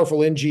very powerful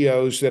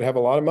NGOs that have a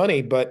lot of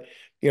money, but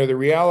the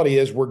reality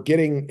is we're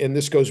getting, and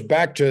this goes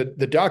back to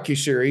the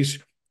docuseries,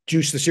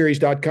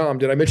 juicetheseries.com.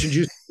 Did I mention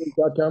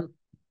juicetheseries.com?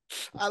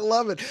 I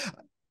love it.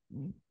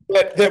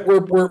 That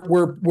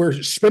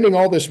we're spending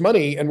all this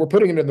money and we're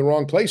putting it in the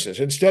wrong places.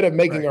 Instead of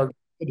making Right. our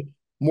grid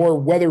more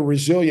weather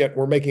resilient,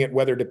 we're making it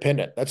weather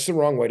dependent. That's the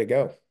wrong way to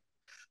go.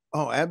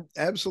 Oh,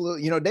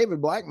 absolutely.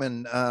 David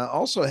Blackman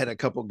also had a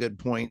couple good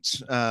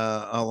points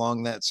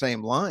along that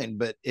same line,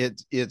 but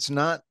it's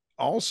not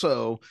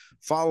also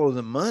follow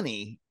the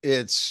money.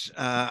 It's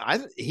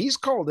he's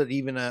called it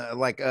even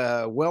like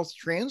a wealth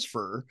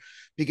transfer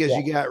because Yeah.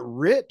 you got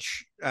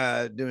rich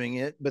doing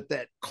it, but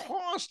that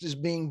cost is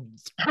being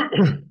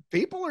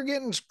people are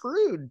getting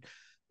screwed.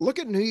 Look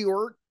at New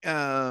York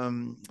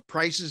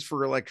prices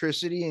for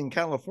electricity and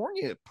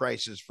California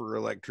prices for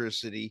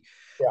electricity.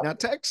 Yeah. Now,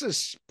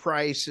 Texas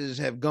prices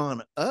have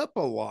gone up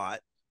a lot,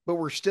 but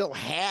we're still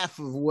half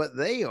of what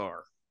they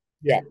are.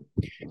 Yeah.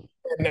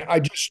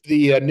 And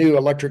the new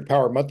Electric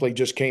Power Monthly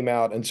just came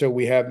out. And so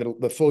we have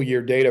the full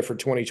year data for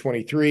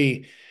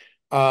 2023.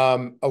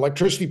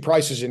 Electricity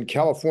prices in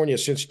California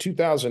since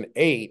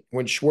 2008,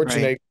 when Right.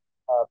 Schwarzenegger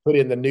put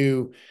in the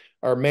new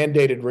or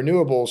mandated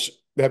renewables,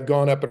 have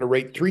gone up at a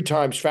rate 3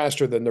 times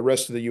faster than the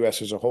rest of the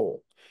U.S. as a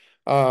whole.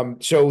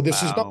 So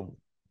this is Wow.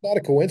 not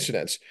a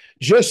coincidence.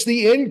 Just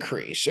the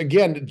increase,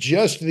 again,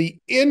 just the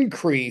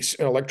increase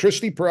in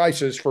electricity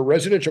prices for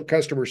residential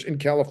customers in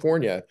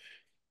California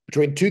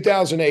between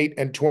 2008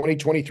 and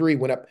 2023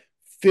 went up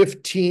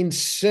 15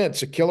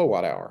 cents a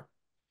kilowatt hour.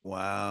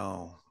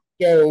 Wow.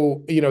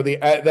 So,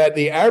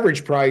 the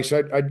average price,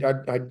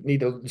 I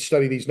need to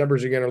study these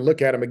numbers again or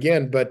look at them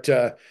again, but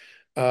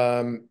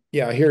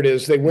yeah, here it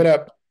is. They went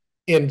up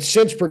in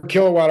cents per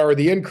kilowatt hour.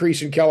 The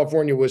increase in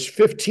California was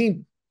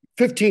 15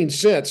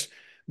 cents.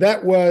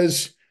 That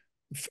was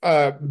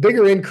a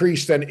bigger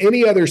increase than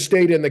any other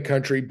state in the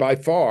country by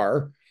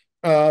far.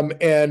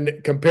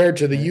 And compared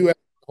to the U.S.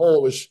 whole,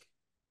 it was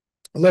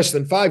less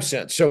than 5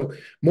 cents. So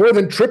more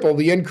than triple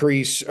the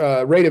increase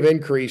rate of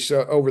increase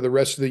over the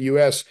rest of the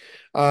U.S.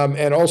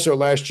 And also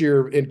last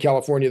year in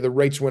California, the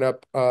rates went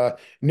up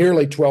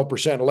nearly 12%,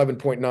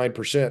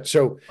 11.9%.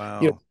 So,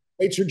 Wow.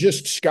 rates are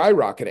just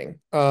skyrocketing.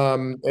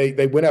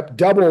 They went up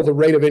double the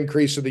rate of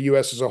increase of the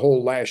U.S. as a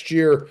whole last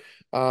year.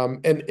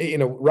 And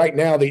right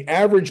now, the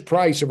average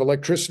price of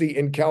electricity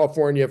in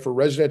California for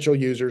residential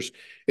users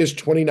is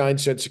 29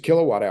 cents a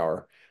kilowatt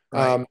hour.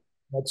 Right.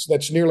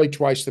 That's nearly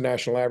twice the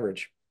national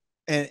average.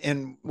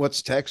 And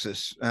what's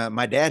Texas?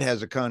 My dad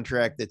has a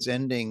contract that's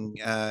ending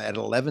at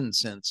 11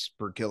 cents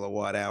per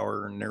kilowatt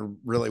hour, and they're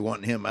really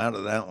wanting him out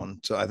of that one.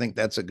 So I think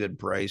that's a good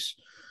price.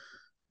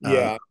 Uh,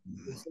 Yeah.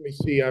 Let me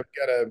see. I've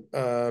got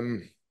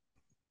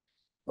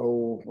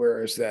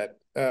where is that?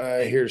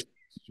 Here's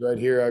right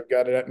here. I've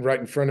got it right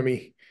in front of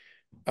me.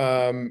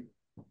 Um,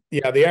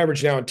 yeah, the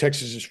average now in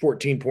Texas is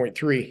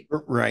 14.3.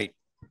 right.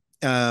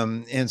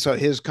 And so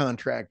his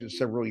contract is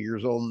several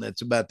years old and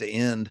it's about to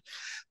end.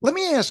 Let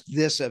me ask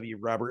this of you,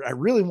 Robert. I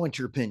really want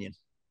your opinion.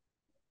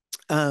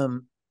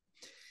 Um,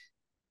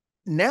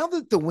 Now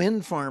that the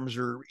wind farms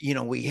are,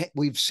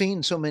 we've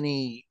seen so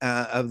many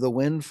of the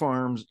wind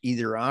farms,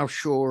 either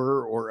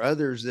offshore or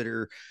others, that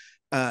are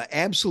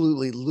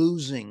absolutely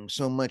losing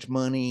so much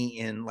money.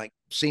 And like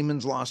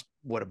Siemens lost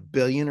what, a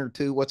billion or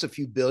two? What's a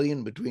few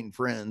billion between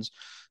friends?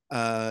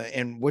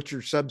 And what's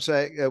your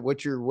subsite?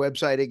 What's your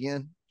website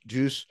again?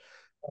 Juice.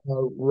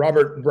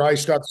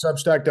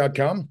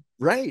 RobertBryce.substack.com.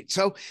 Right.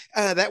 So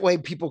that way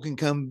people can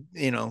come,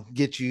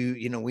 get you,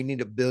 we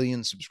need 1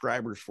 billion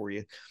subscribers for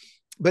you.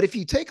 But if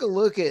you take a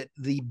look at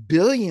the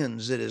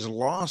billions that is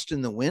lost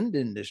in the wind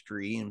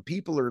industry and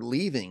people are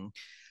leaving,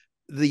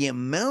 the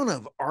amount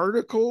of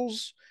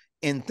articles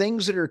and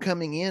things that are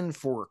coming in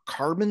for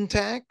carbon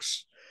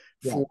tax,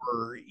 Yeah.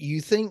 for, you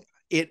think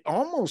it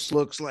almost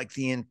looks like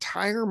the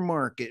entire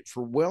market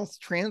for wealth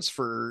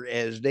transfer,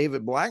 as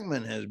David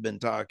Blackman has been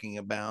talking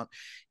about,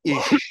 is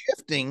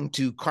shifting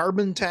to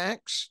carbon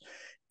tax.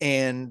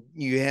 And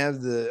you have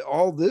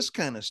all this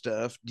kind of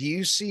stuff. Do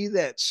you see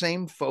that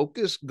same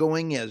focus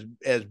going as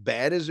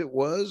bad as it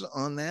was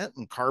on that,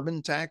 and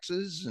carbon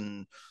taxes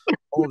and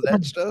all of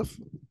that stuff?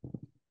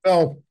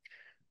 Well,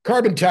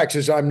 carbon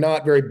taxes, I'm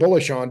not very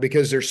bullish on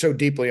because they're so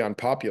deeply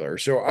unpopular.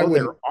 So I Oh,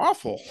 wouldn't they're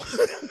awful.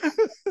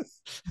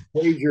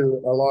 wager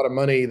a lot of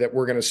money that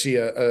we're going to see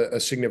a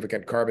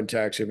significant carbon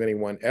tax, if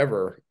anyone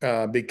ever,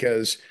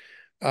 because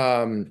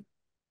um,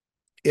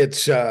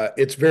 it's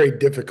very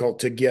difficult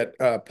to get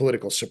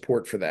political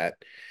support for that.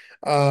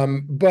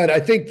 But I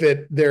think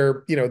that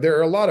there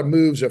are a lot of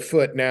moves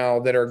afoot now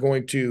that are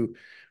going to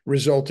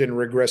result in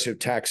regressive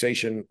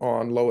taxation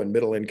on low and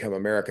middle income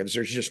Americans.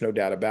 There's just no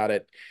doubt about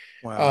it.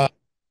 Wow. Uh,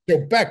 so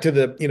back to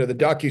the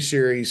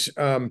docuseries,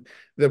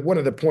 that one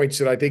of the points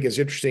that I think is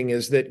interesting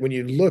is that when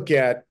you look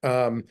at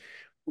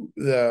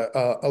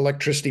the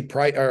electricity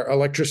price or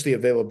electricity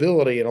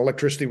availability and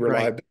electricity Right.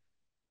 reliability,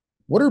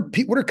 what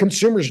are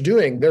consumers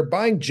doing? They're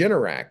buying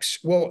Generacs.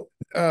 Well,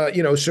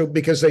 so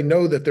because they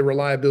know that the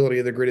reliability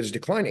of the grid is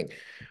declining.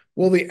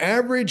 Well, the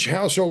average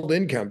household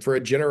income for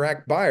a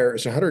Generac buyer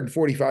is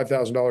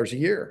 $145,000 a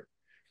year.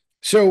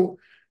 So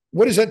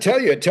what does that tell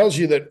you? It tells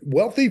you that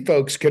wealthy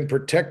folks can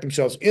protect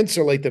themselves,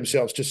 insulate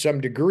themselves to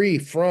some degree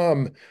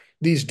from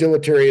these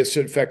deleterious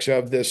effects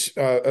of this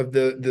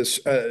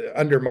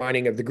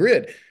undermining of the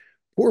grid.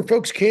 Poor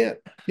folks can't.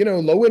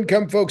 Low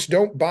income folks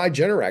don't buy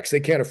Generacs. They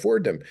can't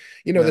afford them.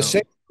 The No.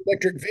 same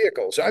electric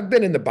vehicles. I've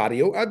been in the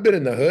barrio. I've been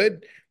in the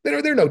hood. There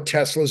are no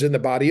Teslas in the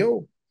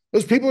barrio.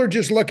 Those people are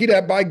just lucky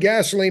to buy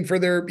gasoline for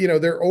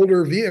their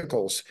older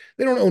vehicles.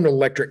 They don't own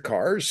electric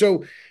cars.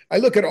 So I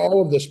look at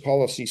all of this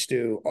policy,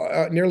 Stu,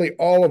 nearly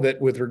all of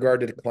it with regard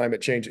to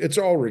climate change. It's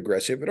all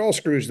regressive. It all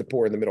screws the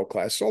poor and the middle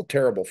class. It's all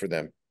terrible for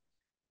them.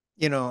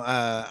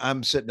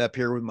 I'm sitting up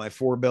here with my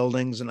 4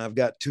 buildings, and I've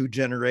got 2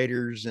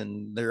 generators,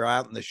 and they're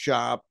out in the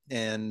shop,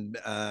 and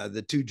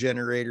the 2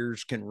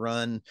 generators can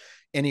run,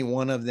 any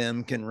one of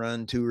them can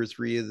run 2 or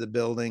 3 of the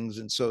buildings.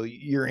 And so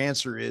your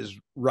answer is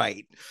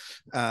right.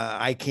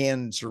 I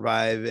can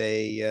survive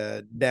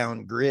a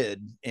down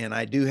grid, and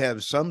I do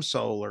have some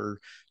solar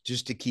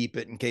just to keep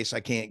it in case I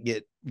can't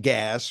get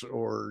gas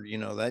or,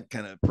 that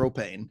kind of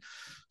propane.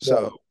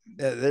 So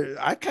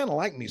I kind of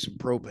like me some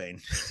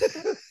propane.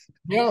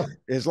 Yeah.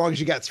 As long as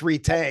you got 3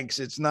 tanks,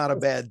 it's not a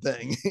bad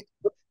thing.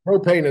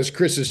 Propane is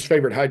Chris's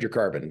favorite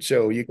hydrocarbon,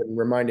 so you can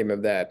remind him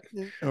of that.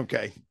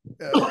 Okay.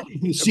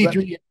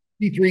 C3,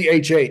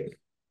 C3H8.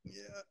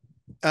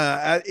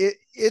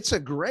 It's a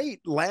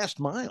great last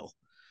mile.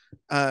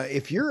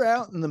 If you're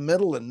out in the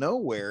middle of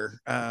nowhere,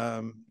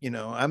 I'm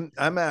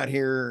out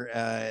here,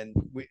 and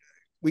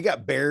we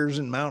got bears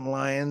and mountain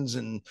lions,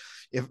 and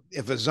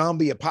if a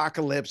zombie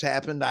apocalypse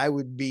happened, I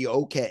would be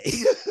okay.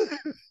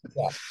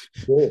 Yeah,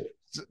 cool.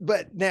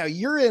 But now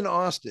you're in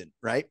Austin,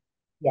 right?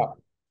 Yeah.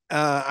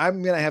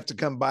 I'm gonna have to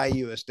come buy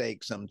you a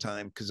steak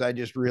sometime because I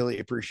just really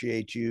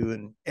appreciate you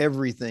and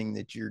everything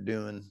that you're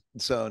doing.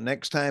 So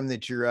next time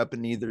that you're up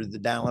in either the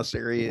Dallas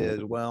area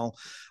as well,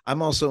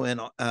 I'm also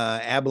in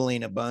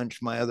Abilene a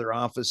bunch. My other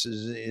office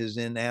is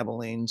in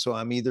Abilene, so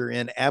I'm either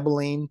in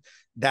Abilene,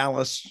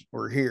 Dallas,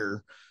 or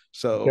here.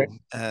 So, Okay.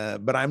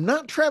 but I'm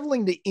not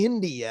traveling to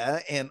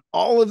India and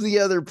all of the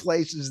other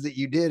places that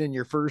you did in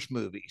your first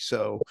movie.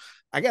 So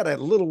I got a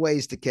little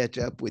ways to catch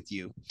up with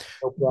you.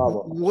 No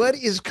problem. What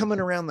is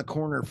coming around the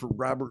corner for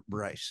Robert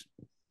Bryce?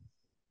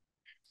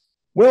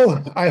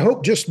 Well, I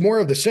hope just more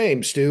of the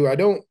same, Stu. I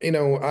don't,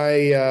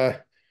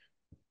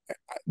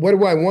 what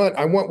do I want?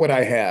 I want what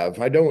I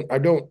have. I don't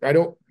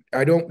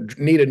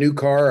need a new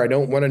car. I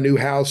don't want a new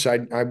house. I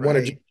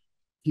want to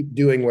keep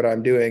doing what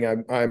I'm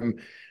doing.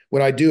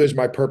 What I do is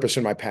my purpose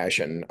and my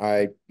passion.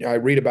 I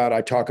read about,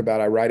 I talk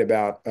about, I write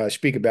about,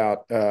 speak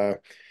about the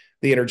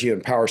energy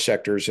and power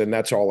sectors, and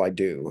that's all I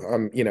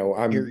do.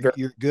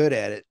 You're good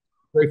at it.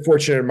 Very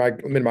fortunate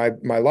in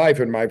my life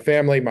and my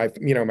family.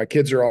 My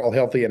kids are all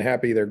healthy and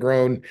happy. They're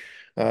grown.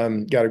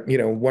 Got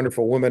a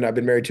wonderful woman I've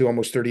been married to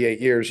almost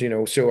 38 years.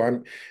 So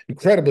I'm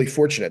incredibly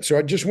fortunate. So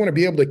I just want to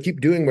be able to keep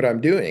doing what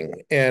I'm doing,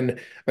 and I'm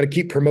going to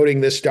keep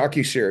promoting this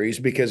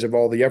docuseries because of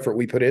all the effort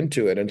we put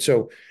into it. And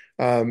so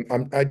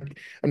I'm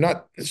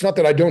not. It's not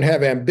that I don't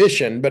have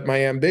ambition, but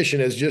my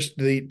ambition is just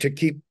to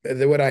keep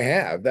what I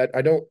have. That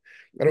I don't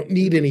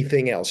need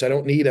anything else. I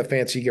don't need a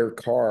fancier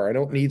car. I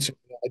don't need.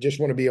 I just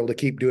want to be able to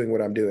keep doing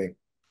what I'm doing.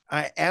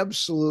 I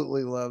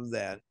absolutely love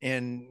that.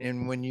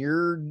 And when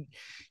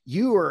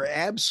you are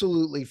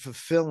absolutely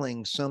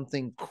fulfilling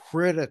something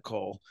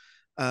critical.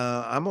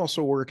 I'm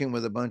also working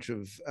with a bunch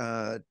of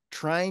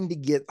trying to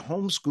get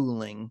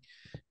homeschooling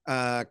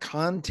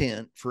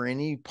content for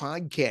any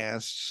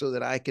podcasts so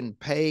that I can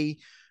pay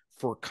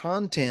for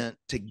content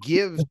to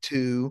give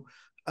to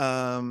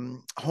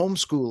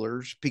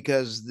homeschoolers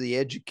because the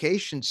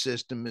education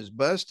system is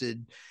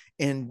busted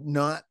and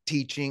not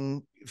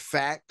teaching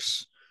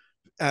facts.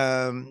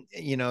 They're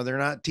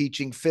not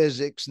teaching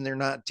physics and they're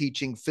not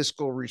teaching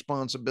fiscal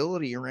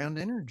responsibility around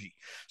energy.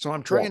 So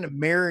I'm trying to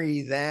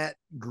marry that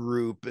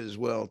group as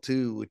well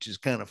too, which is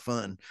kind of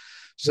fun.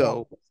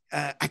 So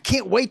I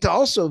can't wait to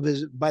also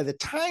visit. By the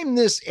time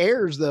this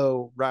airs,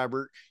 though,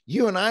 Robert,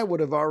 you and I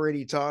would have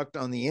already talked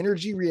on the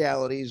energy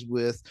realities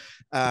with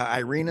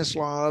Irina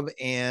Slav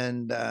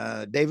and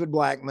David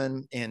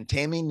Blackman and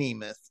Tammy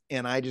Nemeth.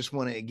 And I just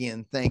want to,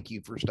 again, thank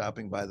you for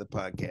stopping by the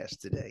podcast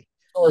today.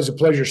 Always a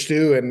pleasure,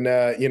 Stu, and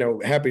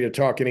happy to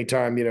talk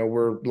anytime.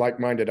 We're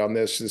like-minded on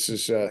this. This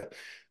is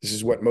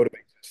what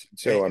motivates us.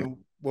 So,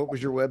 what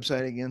was your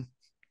website again?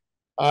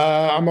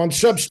 I'm on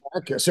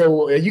Substack,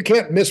 so you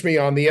can't miss me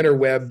on the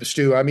interweb,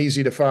 Stu. I'm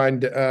easy to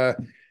find. The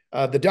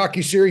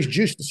docuseries,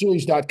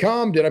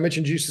 juicetheseries.com. Did I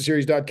mention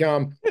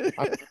juicetheseries.com?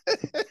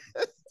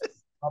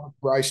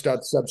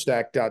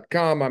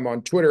 Bryce.substack.com. I'm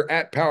on Twitter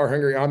at Power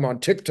Hungry. I'm on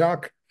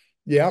TikTok.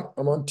 Yeah,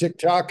 I'm on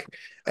TikTok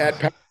at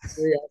Power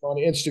Hungry. I'm on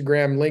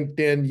Instagram,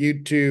 LinkedIn,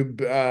 YouTube.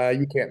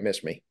 You can't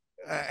miss me.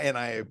 And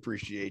I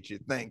appreciate you.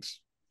 Thanks.